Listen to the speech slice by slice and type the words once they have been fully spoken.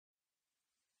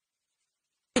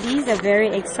is a very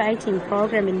exciting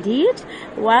program indeed.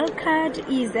 Wild Card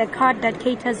is a card that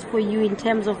caters for you in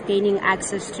terms of gaining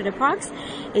access to the parks.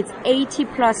 It's 80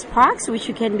 plus parks which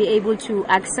you can be able to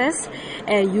access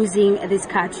using this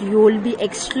card. You will be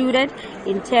excluded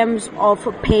in terms of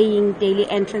paying daily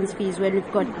entrance fees when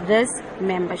you've got this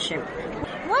membership.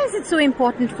 Why is it so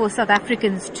important for South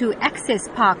Africans to access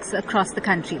parks across the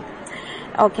country?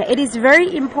 Okay, it is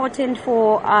very important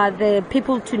for the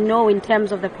people to know in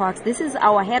terms of the parks. This is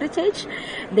our heritage.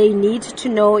 They need to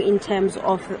know in terms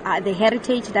of the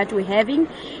heritage that we're having,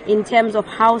 in terms of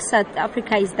how South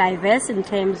Africa is diverse in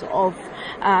terms of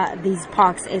these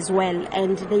parks as well.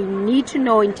 And they need to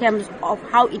know in terms of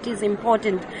how it is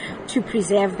important to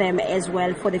preserve them as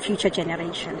well for the future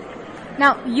generation.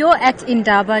 Now, you're at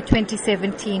Indaba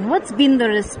 2017. What's been the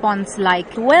response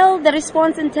like? Well, the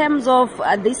response in terms of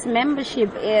this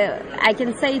membership, I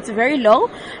can say it's very low.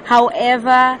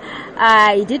 However,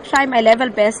 I did try my level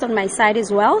best on my side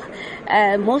as well.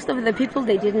 Most of the people,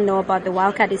 they didn't know about the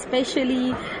wildcard,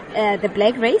 especially the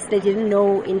black race. They didn't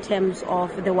know in terms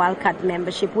of the wildcard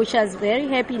membership, which I was very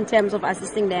happy in terms of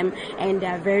assisting them, and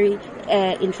they're very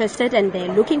interested, and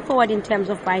they're looking forward in terms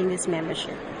of buying this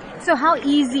membership. So how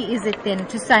easy is it then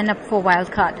to sign up for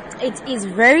Wildcard? It is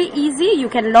very easy. You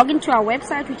can log into our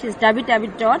website, which is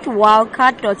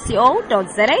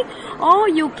www.wildcard.co.za, or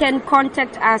you can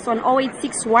contact us on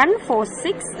 0861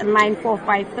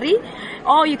 469453,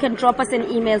 or you can drop us an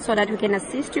email so that we can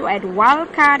assist you at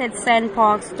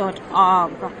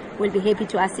wildcard@SANParks.org. We'll be happy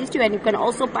to assist you, and you can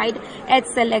also buy it at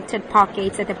selected park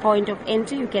gates at the point of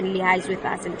entry. You can liaise with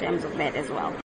us in terms of that as well.